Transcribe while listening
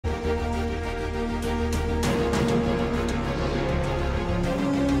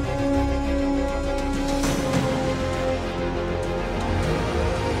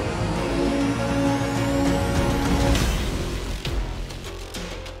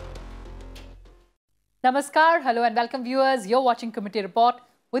Namaskar, hello and welcome viewers. You're watching Committee Report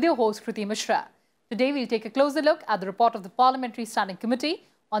with your host Kriti Mishra. Today we'll take a closer look at the report of the Parliamentary Standing Committee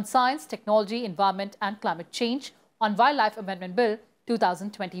on Science, Technology, Environment and Climate Change on Wildlife Amendment Bill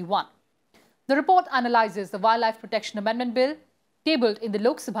 2021. The report analyzes the Wildlife Protection Amendment Bill tabled in the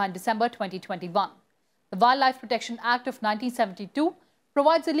Lok Sabha in December 2021. The Wildlife Protection Act of 1972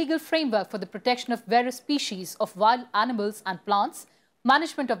 provides a legal framework for the protection of various species of wild animals and plants,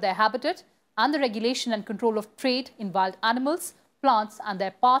 management of their habitat, and the regulation and control of trade in wild animals, plants and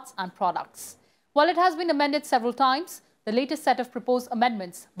their parts and products. While it has been amended several times, the latest set of proposed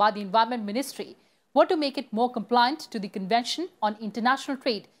amendments by the Environment Ministry were to make it more compliant to the Convention on International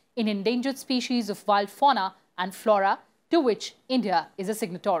Trade in Endangered Species of Wild Fauna and Flora, to which India is a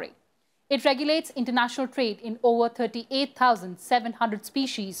signatory. It regulates international trade in over 38,700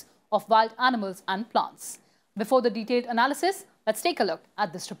 species of wild animals and plants. Before the detailed analysis, let's take a look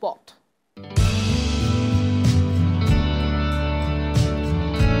at this report.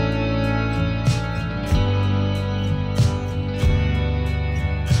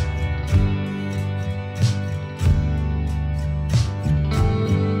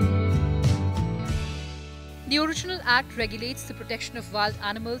 The original act regulates the protection of wild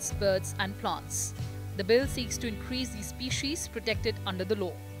animals, birds and plants. The bill seeks to increase these species protected under the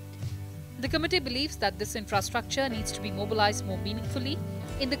law. The committee believes that this infrastructure needs to be mobilized more meaningfully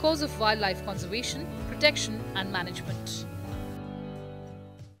in the cause of wildlife conservation, protection and management.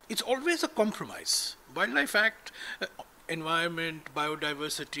 It's always a compromise. Wildlife Act, environment,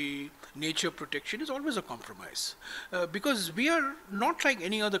 biodiversity, nature protection is always a compromise because we are not like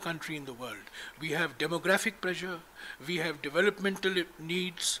any other country in the world. We have demographic pressure, we have developmental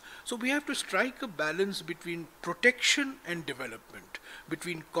needs, so we have to strike a balance between protection and development,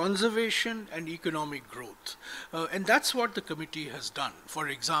 between conservation and economic growth, and that's what the committee has done. For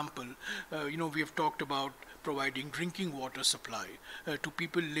example, we have talked about providing drinking water supply to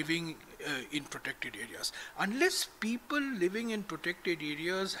people living in protected areas. Unless people living in protected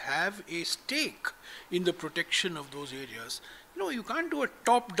areas have a stake in the protection of those areas, you can't do a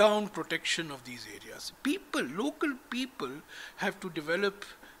top-down protection of these areas. People, local people, have to develop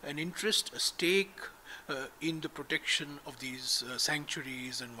an interest, a stake in the protection of these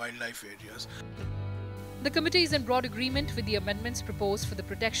sanctuaries and wildlife areas. The committee is in broad agreement with the amendments proposed for the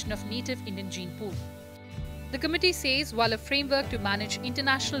protection of native Indian gene pool. The committee says while a framework to manage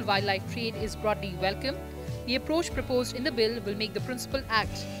international wildlife trade is broadly welcome, the approach proposed in the bill will make the principal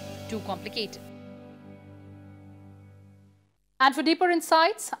act too complicated. And for deeper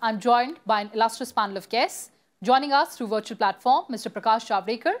insights, I'm joined by an illustrious panel of guests. Joining us through virtual platform, Mr. Parkash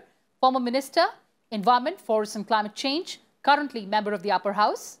Javadekar, former Minister, Environment, Forests and Climate Change, currently member of the Upper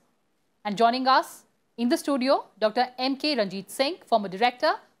House. And joining us in the studio, Dr. M.K. Ranjitsinh, former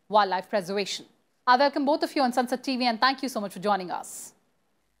Director, Wildlife Preservation. I welcome both of you on Sansad TV and thank you so much for joining us.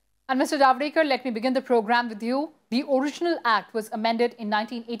 And Mr. Javadekar, let me begin the program with you. The original act was amended in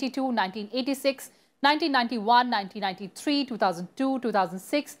 1982, 1986, 1991, 1993, 2002,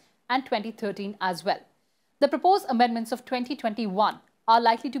 2006 and 2013 as well. The proposed amendments of 2021 are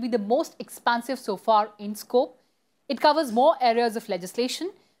likely to be the most expansive so far in scope. It covers more areas of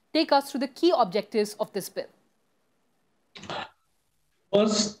legislation. Take us through the key objectives of this bill.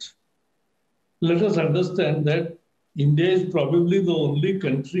 First, let us understand that India is probably the only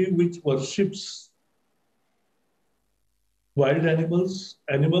country which worships wild animals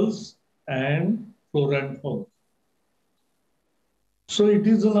and flora and fauna. So it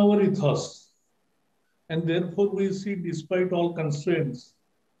is in our ethos. And therefore we see, despite all constraints,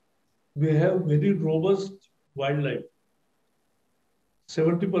 we have very robust wildlife.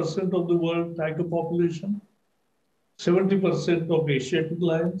 70% of the world tiger population, 70% of Asiatic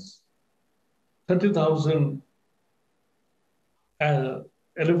lions, 30,000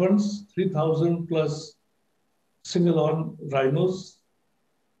 elephants, 3,000 plus single-horn rhinos.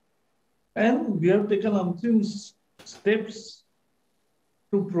 And we have taken umpteen steps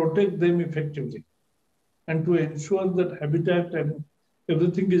to protect them effectively and to ensure that habitat and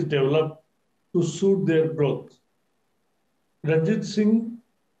everything is developed to suit their growth. Ranjitsinh,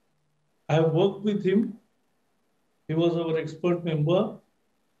 I have worked with him. He was our expert member.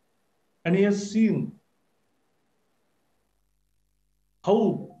 And he has seen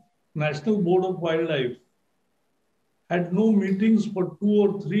how National Board of Wildlife had no meetings for 2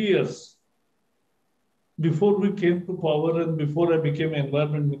 or 3 years before we came to power and before I became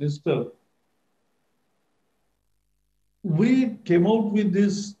Environment Minister. We came out with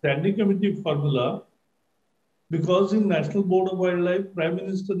this standing committee formula because in National Board of Wildlife, Prime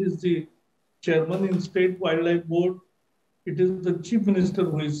Minister is the chairman. In State Wildlife Board, it is the Chief Minister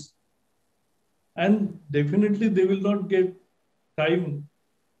who is. And definitely they will not get time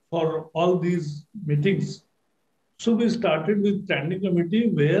for all these meetings. So we started with standing committee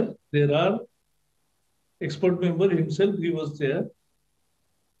where there are expert member himself, he was there.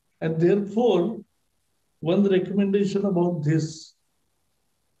 And therefore, one recommendation about this,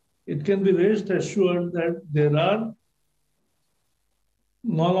 it can be rest assured that there are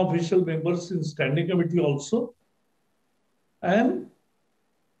non-official members in standing committee also, and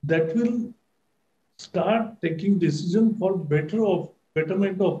that will start taking decision for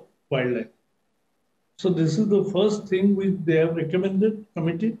betterment of wildlife. So this is the first thing which they have recommended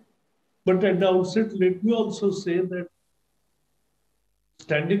committee. But at the outset, let me also say that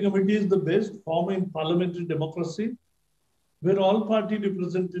standing committee is the best form in parliamentary democracy where all party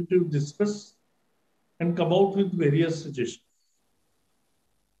representatives discuss and come out with various suggestions.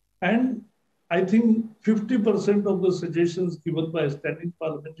 And I think 50% of the suggestions given by a standing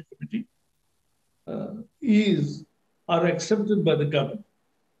parliamentary committee are accepted by the government.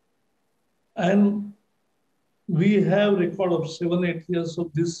 And we have record of 7-8 years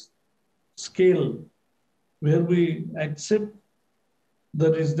of this scale where we accept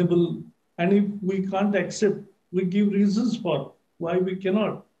the reasonable, and if we can't accept, we give reasons for why we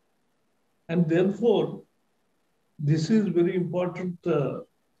cannot. And therefore, this is very important.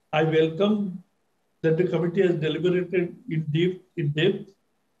 I welcome that the committee has deliberated in depth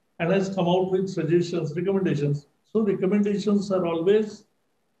and has come out with suggestions, recommendations. So recommendations are always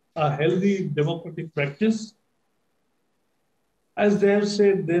a healthy democratic practice. As they have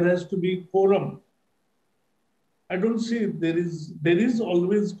said, there has to be quorum. I don't see there is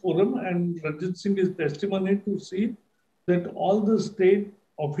always quorum, and Ranjitsinh is testimony to see that all the state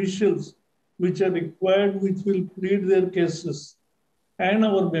officials which are required, which will plead their cases, and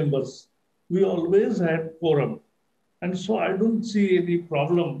our members, we always had quorum. And so I don't see any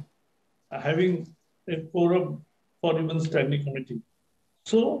problem having a quorum for even standing committee.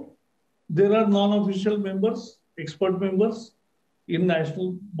 So there are non-official members, expert members in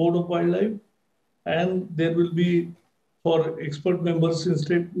National Board of Wildlife, and there will be for expert members in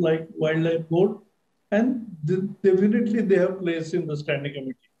state like Wildlife Board, and definitely they have place in the standing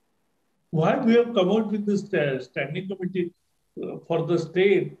committee. Why we have come out with this standing committee for the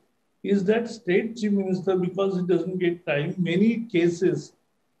state is that state chief minister, because he doesn't get time, many cases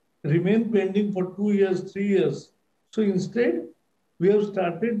remain pending for 2 years, 3 years. So instead, we have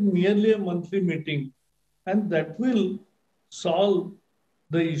started nearly a monthly meeting, and that will solve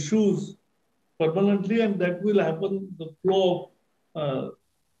the issues permanently, and that will happen. The flow of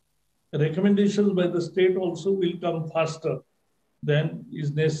recommendations by the state also will come faster than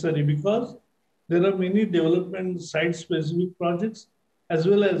is necessary, because there are many development site-specific projects as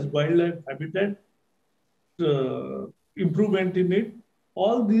well as wildlife habitat improvement in it.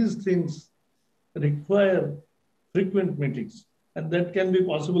 All these things require frequent meetings, and that can be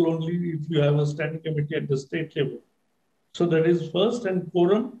possible only if you have a standing committee at the state level. So that is first, and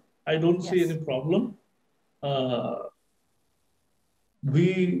quorum, I don't see any problem.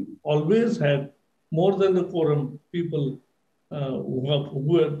 We always had more than the quorum people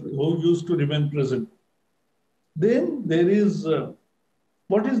who used to remain present. Then there is,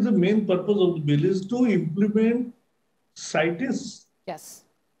 what is the main purpose of the bill is to implement CITES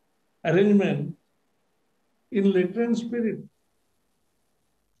arrangement in letter and spirit.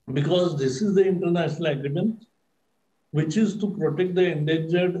 Because this is the international agreement which is to protect the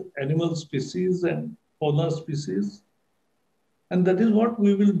endangered animal species and fauna species. And that is what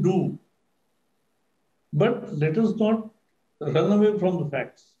we will do. But let us not run away from the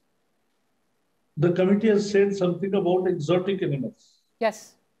facts. The committee has said something about exotic animals.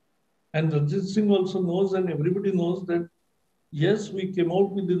 Yes. And Ranjitsinh also knows, and everybody knows that, yes, we came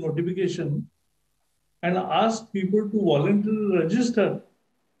out with the notification and asked people to voluntarily register.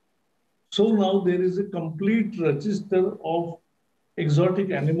 So now there is a complete register of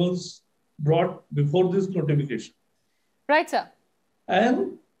exotic animals brought before this notification. Right, sir.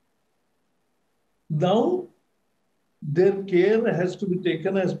 And now their care has to be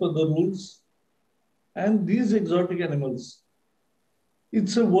taken as per the rules. And these exotic animals,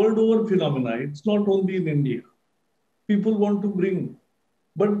 it's a world over phenomenon. It's not only in India. People want to bring,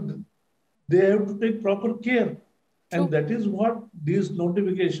 but they have to take proper care. And that is what this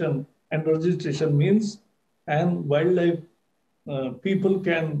notification and registration means. And wildlife people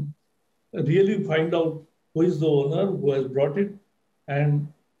can really find out who is the owner, who has brought it,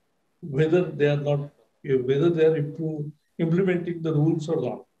 and whether they are not, whether they are implementing the rules or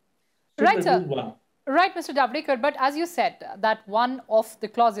not. So right, sir. Right, Mr. Javadekar, but as you said, that one of the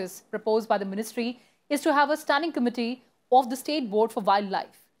clauses proposed by the ministry is to have a standing committee of the State Board for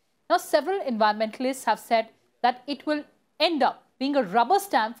Wildlife. Now, several environmentalists have said that it will end up being a rubber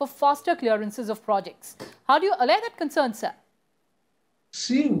stamp for faster clearances of projects. How do you allay that concern, sir?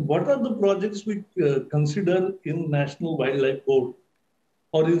 See, what are the projects we consider in National Wildlife Board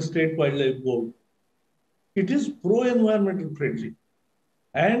or in State Wildlife Board? It is pro-environmental friendly.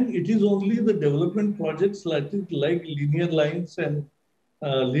 And it is only the development projects like linear lines and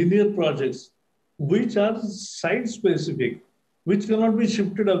linear projects, which are site specific, which cannot be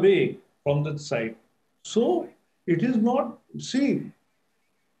shifted away from that site. So it is not, see,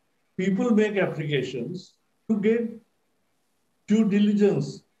 people make applications to get due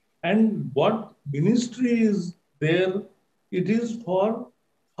diligence. And what ministry is there, it is for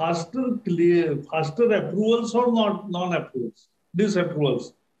faster approvals or non-approvals,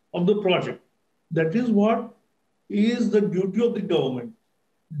 disapprovals of the project. That is what is the duty of the government.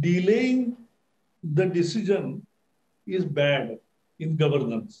 Delaying the decision is bad in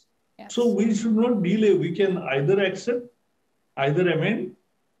governance. Yes. So we should not delay. We can either accept, either amend,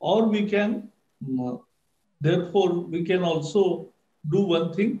 or we can, therefore, we can also do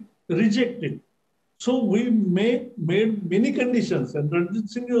one thing, reject it. So we made many conditions, and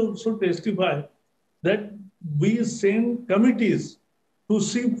Ranjitsinh also testify that we send committees to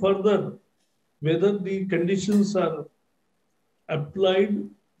see further whether the conditions are applied,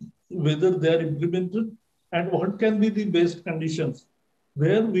 whether they are implemented, and what can be the best conditions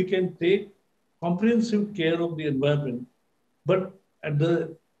where we can take comprehensive care of the environment, but at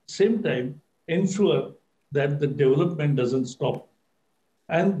the same time ensure that the development doesn't stop.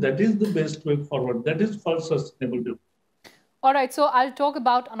 And that is the best way forward. That is for sustainable development. All right, so I'll talk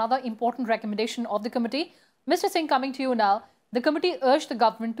about another important recommendation of the committee. Mr. Singh, coming to you now. The committee urged the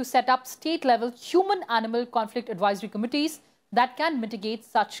government to set up state-level human-animal conflict advisory committees that can mitigate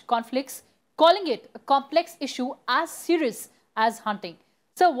such conflicts, calling it a complex issue as serious as hunting.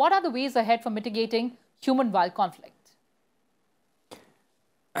 So what are the ways ahead for mitigating human-wild conflict?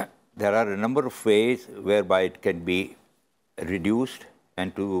 There are a number of ways whereby it can be reduced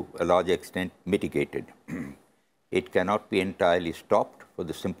and to a large extent mitigated. It cannot be entirely stopped for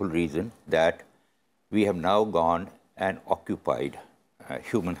the simple reason that we have now gone and occupied,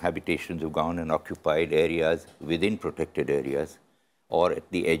 human habitations have gone and occupied areas within protected areas or at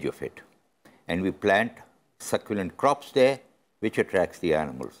the edge of it. And we plant succulent crops there, which attracts the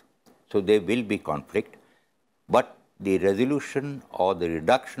animals. So there will be conflict, but the resolution or the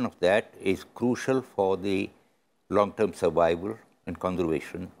reduction of that is crucial for the long-term survival and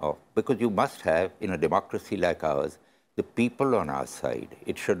conservation of, because you must have, in a democracy like ours, the people on our side.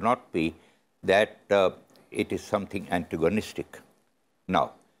 It should not be that it is something antagonistic.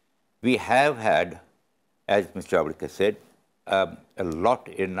 Now, we have had, as Mr. Javadekar said, a lot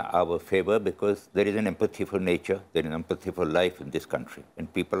in our favor because there is an empathy for nature, there is empathy for life in this country,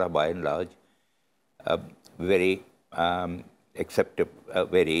 and people are by and large very acceptive,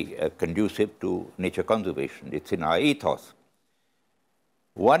 very conducive to nature conservation. It's in our ethos.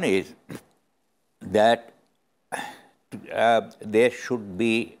 One is that there should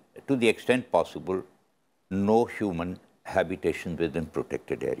be, to the extent possible, no human habitation within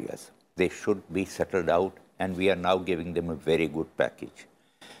protected areas. They should be settled out, and we are now giving them a very good package.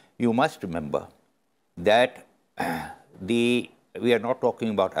 You must remember that we are not talking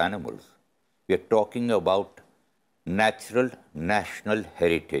about animals. We are talking about natural national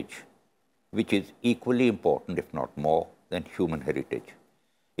heritage, which is equally important, if not more, than human heritage.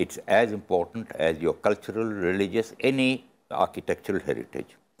 It's as important as your cultural, religious, any architectural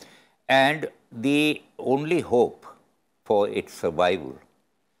heritage. And the only hope for its survival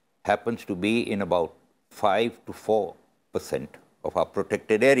happens to be in about 5 to 4% of our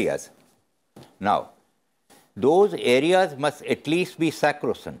protected areas. Now, those areas must at least be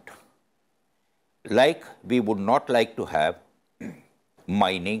sacrosanct. Like we would not like to have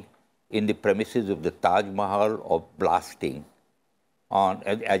mining in the premises of the Taj Mahal or blasting on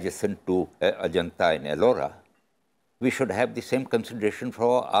adjacent to Ajanta and Ellora, we should have the same consideration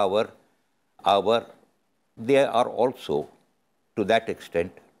for they are also, to that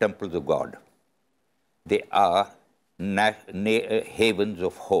extent, temples of God. They are havens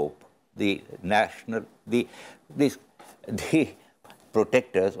of hope, the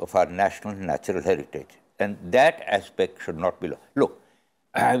protectors of our national natural heritage. And that aspect should not be lost. Look,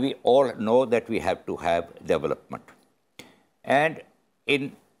 we all know that we have to have development. And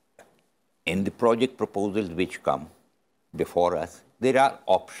in the project proposals which come before us, there are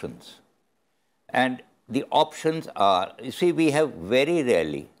options. And the options are, you see, we have very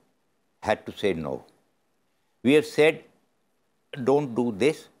rarely had to say no. We have said, don't do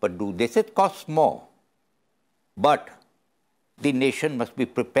this, but do this. It costs more. But the nation must be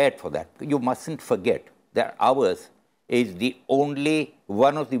prepared for that. You mustn't forget that ours is the only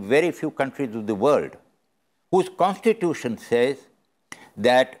one of the very few countries of the world whose constitution says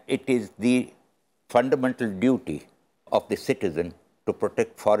that it is the fundamental duty of the citizen to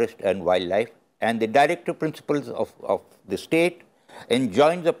protect forest and wildlife, and the directive principles of the state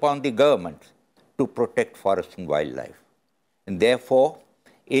enjoins upon the government to protect forest and wildlife. And therefore,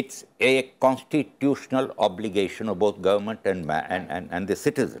 it's a constitutional obligation of both government and the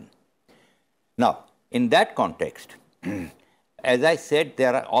citizen. Now, in that context, as I said,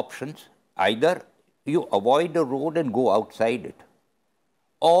 there are options. Either you avoid the road and go outside it,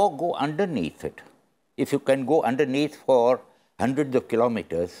 or go underneath it. If you can go underneath for hundreds of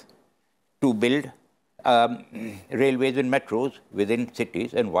kilometers to build railways and metros within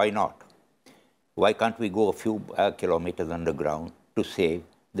cities, and why not? Why can't we go a few kilometers underground to save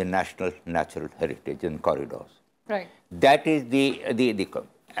the national natural heritage and corridors? Right. That is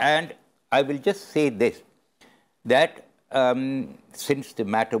and I will just say this, that since the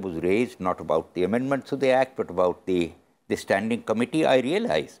matter was raised, not about the amendments to the Act, but about the standing committee, I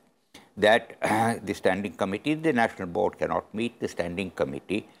realize that the standing committee, the national board cannot meet, the standing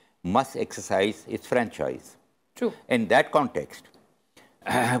committee must exercise its franchise. True. In that context.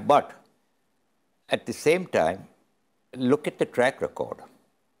 But at the same time, look at the track record.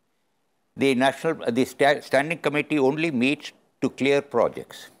 The standing committee only meets to clear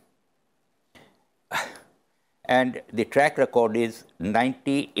projects. And the track record is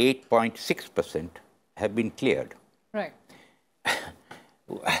 98.6% have been cleared. Right.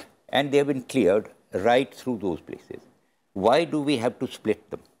 And they have been cleared right through those places. Why do we have to split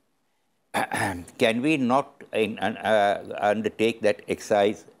them? Can we not undertake that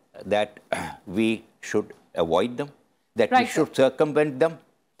exercise that we should avoid them, that we should circumvent them?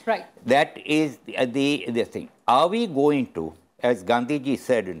 Right. That is the thing. Are we going to, as Gandhiji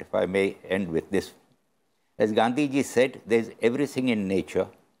said, and if I may end with this, as Gandhiji said, there's everything in nature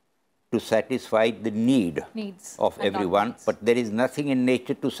to satisfy the needs of everyone, but there is nothing in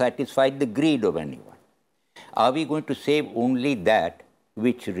nature to satisfy the greed of anyone. Are we going to save only that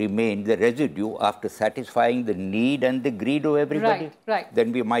which remains, the residue, after satisfying the need and the greed of everybody? Right, right.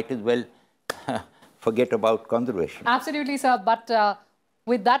 Then we might as well forget about conservation. Absolutely, sir. But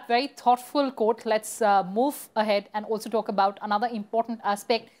with that very thoughtful quote, let's move ahead and also talk about another important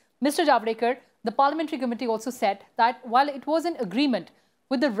aspect. Mr. Javadekar, the Parliamentary Committee also said that while it was in agreement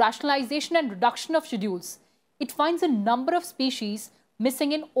with the rationalization and reduction of schedules, it finds a number of species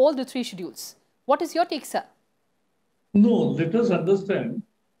missing in all the 3 schedules. What is your take, sir? No, let us understand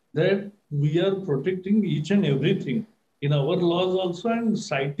that we are protecting each and everything in our laws also, and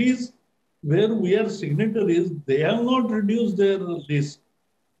CITES where we are signatories, they have not reduced their list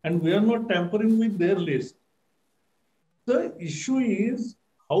and we are not tampering with their list. The issue is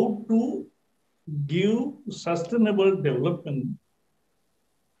how to give sustainable development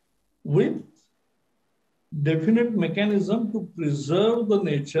with definite mechanism to preserve the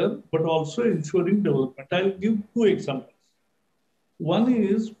nature, but also ensuring development. I'll give 2 examples. One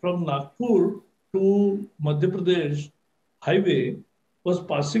is from Nagpur to Madhya Pradesh highway was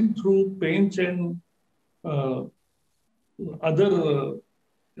passing through Pench and other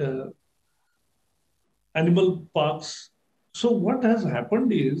animal parks. So what has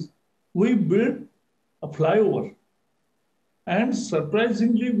happened is we built a flyover, and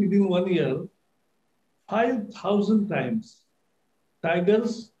surprisingly within 1 year, 5,000 times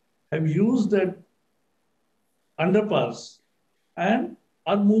tigers have used that underpass and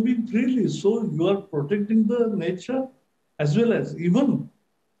are moving freely. So you are protecting the nature as well as, even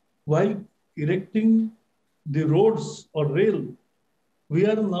while erecting the roads or rail, we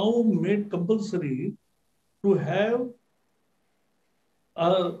are now made compulsory to have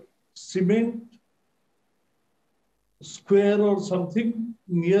a cement square or something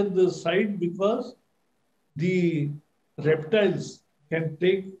near the site, because the reptiles can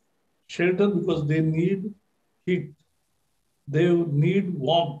take shelter because they need heat, they need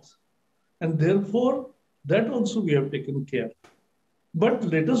warmth, and therefore that also we have taken care. But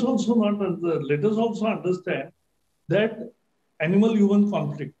let us also understand that animal-human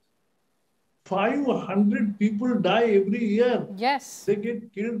conflict. 500 people die every year. Yes. They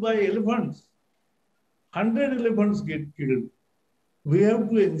get killed by elephants. 100 elephants get killed. We have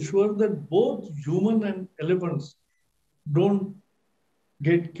to ensure that both human and elephants don't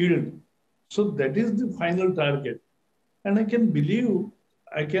get killed. So that is the final target. And I can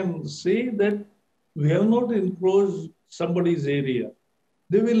say that we have not encroached somebody's area.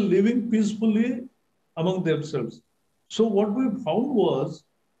 They were living peacefully among themselves. So what we found was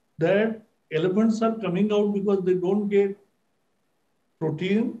that elephants are coming out because they don't get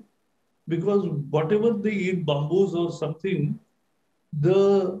protein, because whatever they eat, bamboos or something,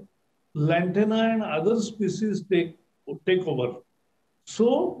 the lantana and other species take over.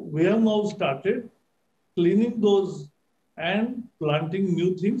 So we have now started cleaning those and planting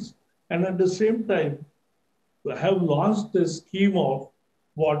new things, and at the same time have launched a scheme of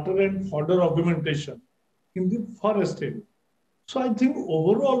water and fodder augmentation in the forest area. So I think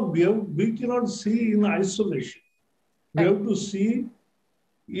overall we cannot see in isolation. We have to see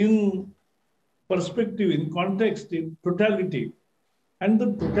in perspective, in context, in totality. And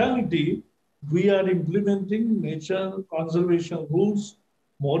the totality, we are implementing nature conservation rules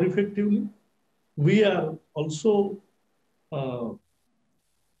more effectively. We are also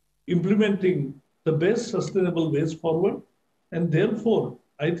implementing the best sustainable ways forward. And therefore,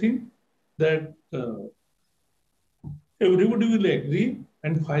 I think that everybody will agree.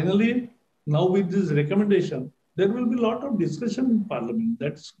 And finally, now with this recommendation, there will be a lot of discussion in Parliament.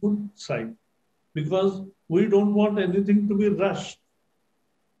 That's good sign, because we don't want anything to be rushed.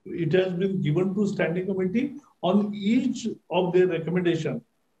 It has been given to standing committee. On each of their recommendation,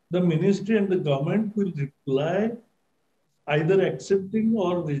 the ministry and the government will reply either accepting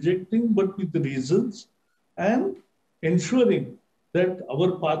or rejecting, but with reasons, and ensuring that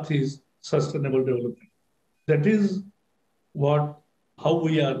our path is sustainable development. That is how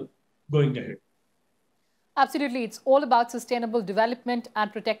we are going ahead. Absolutely. It's all about sustainable development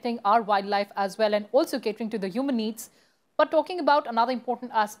and protecting our wildlife as well, and also catering to the human needs. But talking about another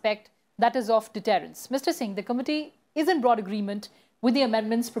important aspect, that is of deterrence. Mr. Singh, the committee is in broad agreement with the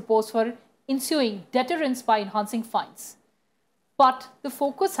amendments proposed for ensuing deterrence by enhancing fines. But the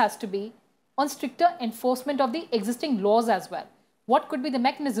focus has to be on stricter enforcement of the existing laws as well. What could be the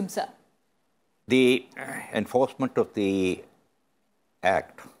mechanism, sir? The enforcement of the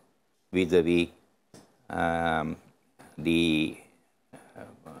Act vis-a-vis the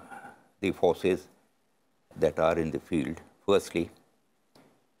forces that are in the field. Firstly,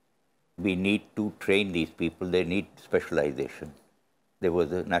 we need to train these people. They need specialization. There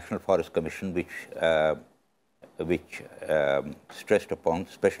was a National Forest Commission which stressed upon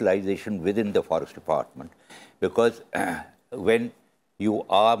specialization within the Forest Department, because when you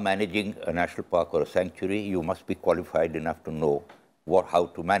are managing a national park or a sanctuary, you must be qualified enough to know how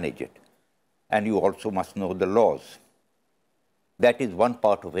to manage it. And you also must know the laws. That is one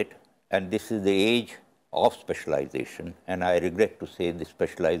part of it, and this is the age of specialization, and I regret to say this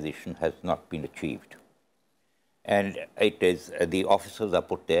specialization has not been achieved. And it is, the officers are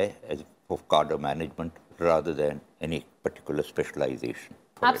put there as for cadre management rather than any particular specialization.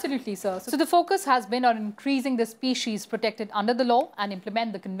 Absolutely, sir. So the focus has been on increasing the species protected under the law and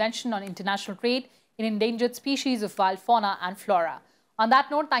implement the Convention on International Trade in Endangered Species of Wild Fauna and Flora. On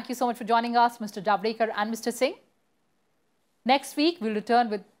that note, thank you so much for joining us, Mr. Javadekar and Mr. Singh. Next week, we'll return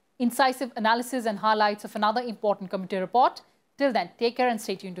with incisive analysis and highlights of another important committee report. Till then, take care and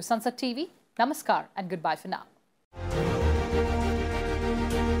stay tuned to Sansad TV. Namaskar and goodbye for now.